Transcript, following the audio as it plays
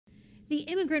The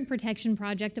Immigrant Protection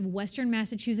Project of Western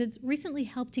Massachusetts recently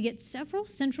helped to get several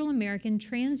Central American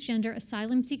transgender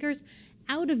asylum seekers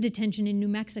out of detention in New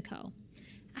Mexico.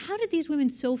 How did these women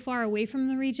so far away from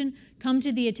the region come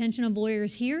to the attention of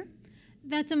lawyers here?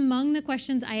 That's among the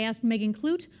questions I asked Megan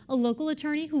Kludt, a local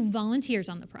attorney who volunteers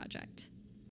on the project.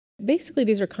 Basically,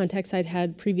 these are contacts I'd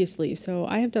had previously. So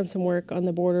I have done some work on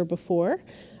the border before.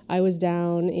 I was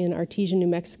down in Artesia, New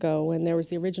Mexico, when there was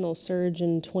the original surge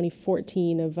in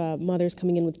 2014 of mothers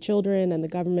coming in with children, and the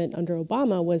government under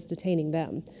Obama was detaining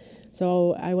them.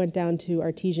 So I went down to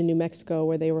Artesia, New Mexico,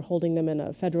 where they were holding them in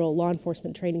a federal law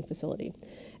enforcement training facility.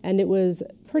 And it was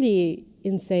pretty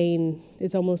insane.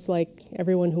 It's almost like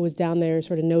everyone who was down there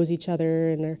sort of knows each other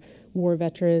and are war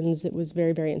veterans. It was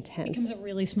very, very intense. It becomes a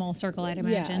really small circle, I'd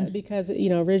imagine. Yeah, because,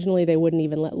 originally they wouldn't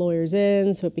even let lawyers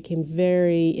in, so it became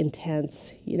very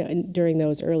intense, during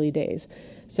those early days.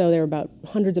 So there were about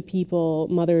hundreds of people,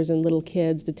 mothers and little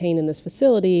kids, detained in this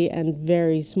facility, and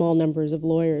very small numbers of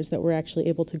lawyers that were actually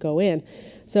able to go in.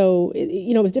 So,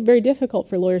 it was very difficult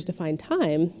for lawyers to find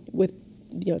time with,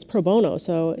 it's pro bono,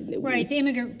 so... Right, the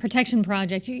Immigrant Protection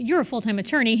Project, you're a full-time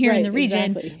attorney here in the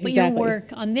region, but your work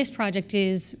on this project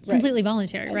is completely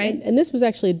voluntary, right? And this was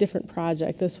actually a different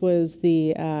project. This was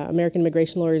the American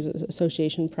Immigration Lawyers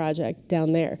Association project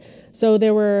down there. So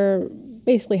there were...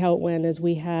 Basically how it went is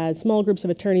we had small groups of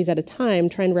attorneys at a time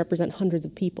trying to represent hundreds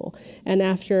of people. And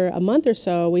after a month or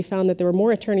so, we found that there were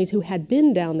more attorneys who had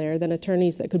been down there than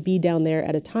attorneys that could be down there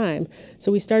at a time.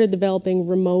 So we started developing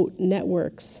remote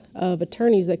networks of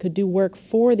attorneys that could do work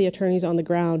for the attorneys on the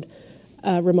ground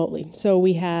remotely. So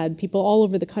we had people all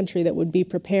over the country that would be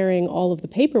preparing all of the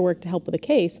paperwork to help with a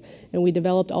case, and we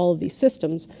developed all of these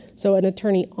systems. So an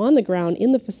attorney on the ground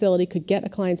in the facility could get a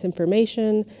client's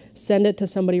information, send it to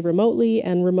somebody remotely,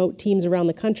 and remote teams around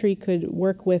the country could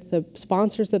work with the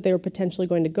sponsors that they were potentially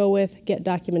going to go with, get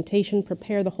documentation,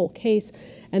 prepare the whole case,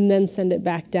 and then send it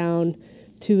back down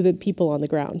to the people on the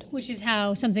ground. Which is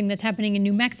how something that's happening in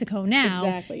New Mexico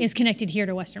now is connected here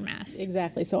to Western Mass.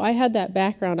 Exactly. So I had that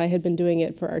background. I had been doing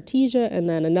it for Artesia, and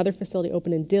then another facility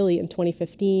opened in Dilley in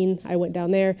 2015. I went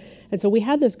down there. And so we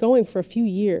had this going for a few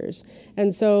years.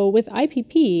 And so with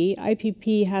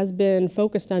IPP has been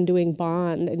focused on doing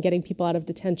bond and getting people out of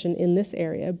detention in this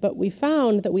area. But we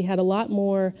found that we had a lot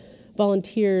more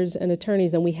volunteers and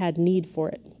attorneys than we had need for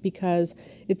it, because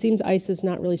it seems ICE is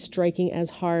not really striking as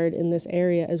hard in this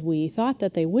area as we thought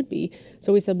that they would be.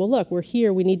 So we said, well, look, we're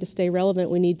here, we need to stay relevant,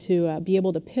 we need to be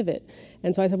able to pivot.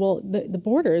 And so I said, well, the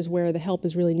border is where the help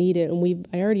is really needed, and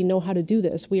I already know how to do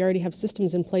this. We already have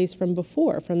systems in place from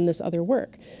before, from this other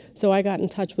work. So I got in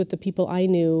touch with the people I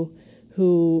knew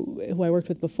who I worked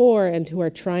with before and who are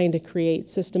trying to create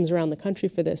systems around the country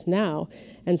for this now.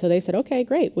 And so they said, okay,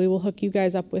 great, we will hook you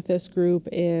guys up with this group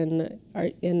in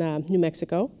New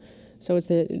Mexico. So it's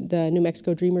the New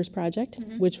Mexico Dreamers Project,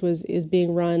 which is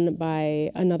being run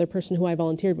by another person who I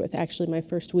volunteered with, actually my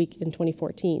first week in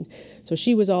 2014. So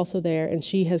she was also there, and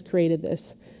she has created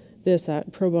this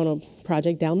pro bono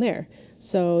project down there.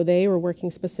 So they were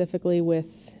working specifically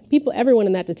with everyone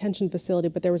in that detention facility,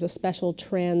 but there was a special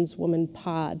trans woman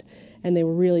pod, and they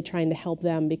were really trying to help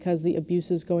them because the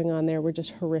abuses going on there were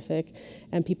just horrific,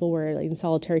 and people were in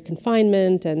solitary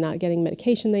confinement and not getting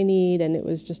medication they need, and it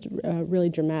was just really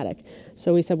dramatic.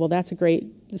 So we said, well, that's a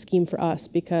great scheme for us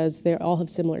because they all have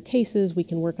similar cases. We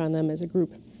can work on them as a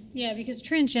group. Yeah, because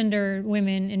transgender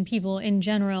women and people in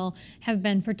general have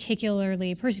been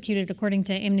particularly persecuted, according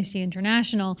to Amnesty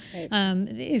International. Right.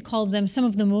 It called them some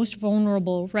of the most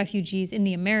vulnerable refugees in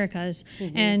the Americas.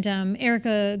 And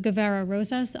Erica Guevara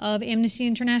Rosas of Amnesty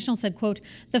International said, quote,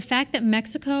 "The fact that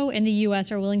Mexico and the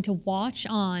U.S. are willing to watch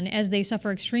on as they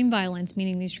suffer extreme violence,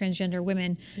 meaning these transgender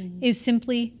women, is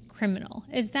simply criminal."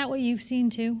 Is that what you've seen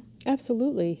too?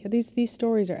 Absolutely. These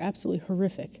stories are absolutely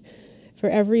horrific. For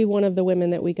every one of the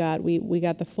women that we got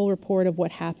the full report of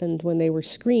what happened when they were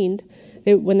screened.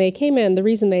 When they came in, the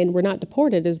reason they were not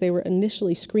deported is they were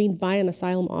initially screened by an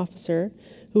asylum officer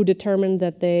who determined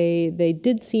that they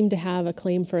did seem to have a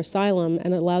claim for asylum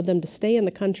and allowed them to stay in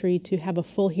the country to have a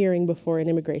full hearing before an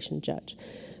immigration judge.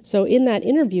 So in that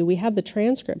interview, we have the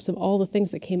transcripts of all the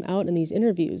things that came out in these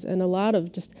interviews, and a lot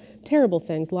of just terrible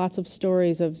things, lots of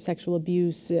stories of sexual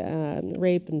abuse,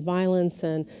 rape and violence,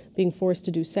 and being forced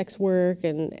to do sex work,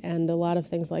 and a lot of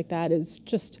things like that is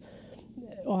just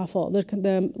awful.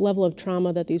 The level of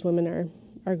trauma that these women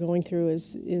are going through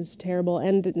is terrible,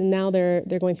 and now they're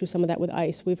going through some of that with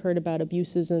ICE. We've heard about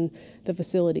abuses in the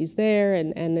facilities there,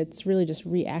 and it's really just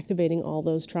reactivating all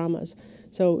those traumas.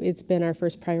 So it's been our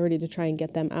first priority to try and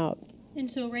get them out. And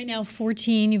so right now,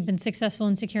 14, you've been successful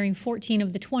in securing 14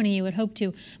 of the 20 you would hope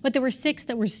to, but there were 6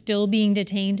 that were still being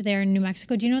detained there in New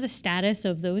Mexico. Do you know the status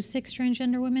of those 6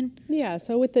 transgender women? Yeah,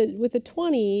 so with the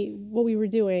 20, what we were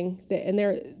doing, and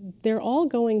they're all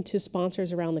going to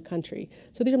sponsors around the country.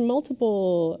 So there are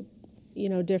multiple,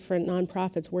 different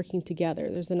nonprofits working together.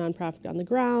 There's the nonprofit on the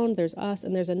ground, there's us,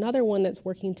 and there's another one that's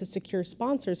working to secure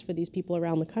sponsors for these people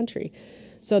around the country.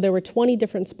 So there were 20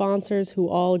 different sponsors who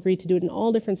all agreed to do it in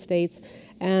all different states,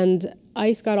 and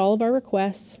ICE got all of our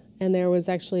requests, and there was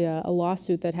actually a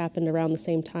lawsuit that happened around the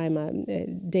same time,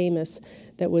 Damus,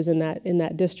 that was in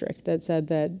that district that said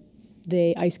that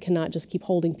ICE cannot just keep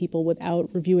holding people without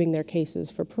reviewing their cases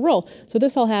for parole. So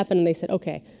this all happened, and they said,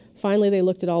 okay. Finally, they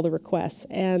looked at all the requests,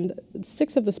 and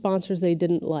 6 of the sponsors they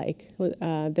didn't like.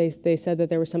 They said that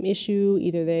there was some issue.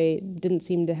 Either they didn't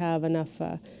seem to have enough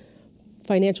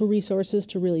financial resources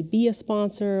to really be a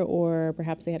sponsor, or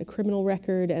perhaps they had a criminal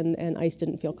record, and ICE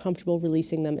didn't feel comfortable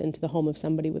releasing them into the home of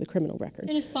somebody with a criminal record.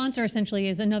 And a sponsor essentially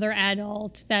is another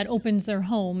adult that opens their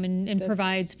home and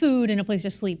provides food and a place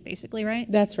to sleep, basically,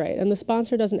 right? That's right. And the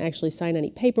sponsor doesn't actually sign any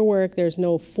paperwork. There's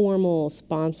no formal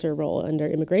sponsor role under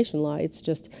immigration law. It's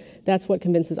just that's what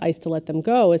convinces ICE to let them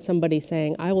go, is somebody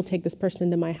saying, I will take this person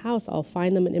into my house, I'll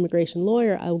find them an immigration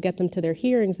lawyer, I'll get them to their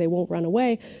hearings, they won't run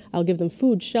away, I'll give them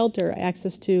food, shelter,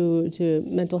 access to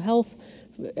mental health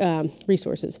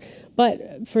resources.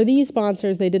 But for these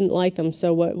sponsors, they didn't like them,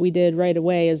 so what we did right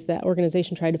away is that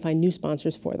organization tried to find new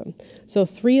sponsors for them. So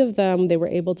 3 of them, they were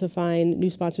able to find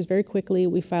new sponsors very quickly.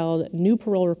 We filed new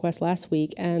parole requests last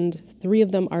week, and 3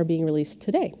 of them are being released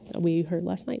today. We heard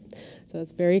last night. So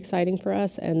that's very exciting for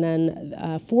us. And then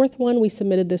 4th one we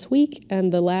submitted this week,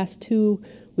 and the last 2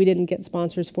 we didn't get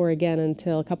sponsors for again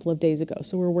until a couple of days ago.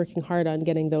 So we're working hard on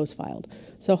getting those filed.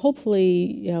 So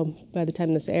hopefully, by the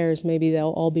time this airs, maybe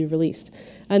they'll all be released.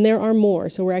 And there are more.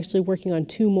 So we're actually working on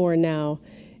 2 more now.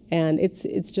 And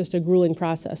it's just a grueling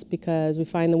process, because we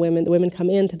find the women come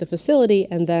into the facility,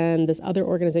 and then this other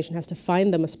organization has to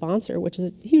find them a sponsor, which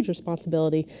is a huge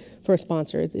responsibility for a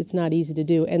sponsor. It's not easy to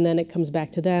do. And then it comes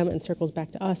back to them and circles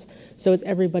back to us. So it's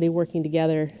everybody working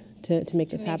together to make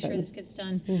this happen. Sure this gets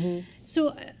done. Mm-hmm.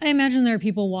 So I imagine there are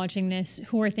people watching this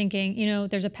who are thinking,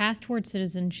 there's a path towards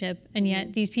citizenship, and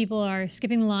yet these people are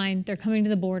skipping the line, they're coming to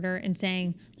the border and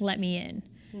saying, let me in.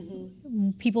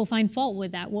 Mm-hmm. People find fault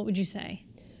with that. What would you say?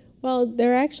 Well,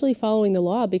 they're actually following the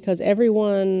law, because every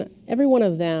one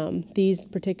of them, these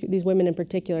women in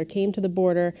particular, came to the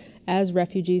border as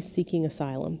refugees seeking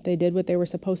asylum. They did what they were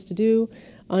supposed to do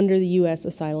under the U.S.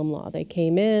 asylum law. They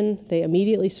came in, they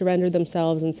immediately surrendered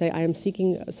themselves and say, I am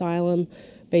seeking asylum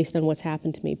based on what's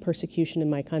happened to me, persecution in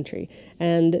my country.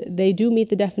 And they do meet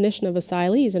the definition of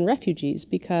asylees and refugees,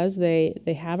 because they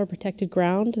have a protected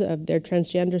ground of their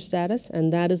transgender status,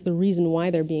 and that is the reason why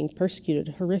they're being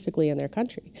persecuted horrifically in their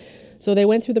country. So they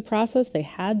went through the process. They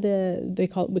had we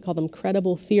call them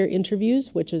credible fear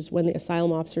interviews, which is when the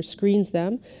asylum officer screens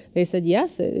them. They said,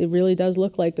 yes, it really does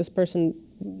look like this person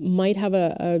might have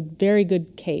a very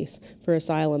good case for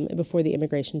asylum before the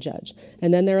immigration judge.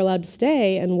 And then they're allowed to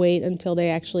stay and wait until they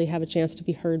actually have a chance to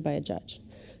be heard by a judge.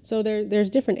 So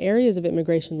there's different areas of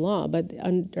immigration law, but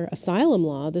under asylum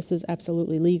law, this is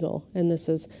absolutely legal, and this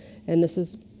is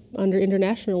under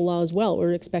international law as well.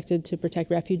 We're expected to protect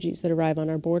refugees that arrive on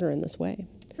our border in this way.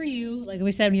 For you, like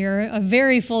we said, you're a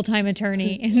very full-time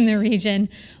attorney in the region.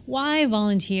 Why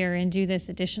volunteer and do this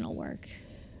additional work?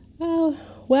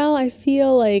 Well, I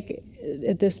feel like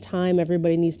at this time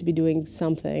everybody needs to be doing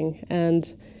something,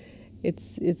 and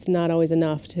it's not always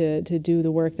enough to do the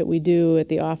work that we do at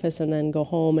the office and then go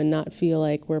home and not feel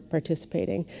like we're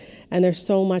participating. And there's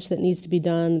so much that needs to be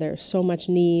done. There's so much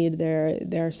need. There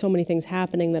are so many things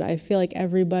happening that I feel like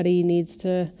everybody needs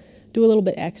to do a little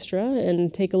bit extra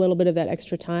and take a little bit of that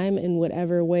extra time in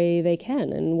whatever way they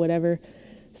can and whatever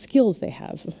skills they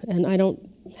have. And I don't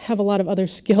have a lot of other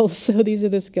skills, so these are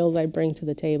the skills I bring to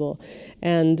the table.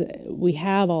 And we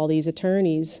have all these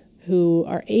attorneys who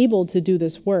are able to do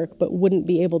this work but wouldn't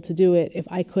be able to do it if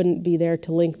I couldn't be there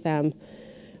to link them,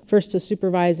 first to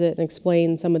supervise it and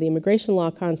explain some of the immigration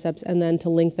law concepts, and then to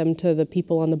link them to the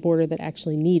people on the border that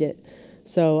actually need it.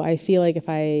 So I feel like if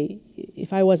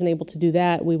I wasn't able to do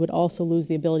that, we would also lose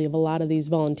the ability of a lot of these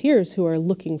volunteers who are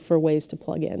looking for ways to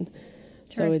plug in.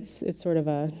 Sure. So it's sort of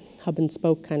a hub and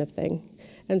spoke kind of thing.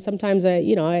 And sometimes, a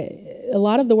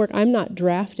lot of the work, I'm not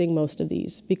drafting most of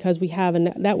these, because we have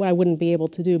that I wouldn't be able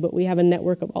to do, but we have a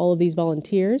network of all of these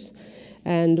volunteers.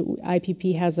 And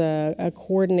IPP has a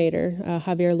coordinator,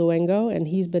 Javier Luengo, and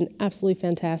he's been absolutely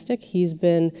fantastic. He's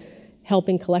been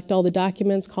helping collect all the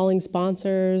documents, calling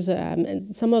sponsors,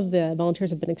 and some of the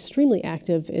volunteers have been extremely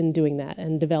active in doing that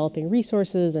and developing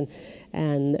resources and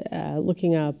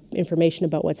looking up information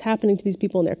about what's happening to these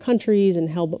people in their countries and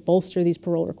help bolster these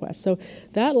parole requests. So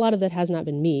a lot of that has not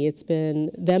been me. It's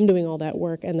been them doing all that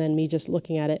work and then me just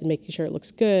looking at it and making sure it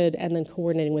looks good and then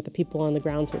coordinating with the people on the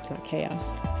ground so it's not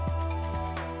chaos.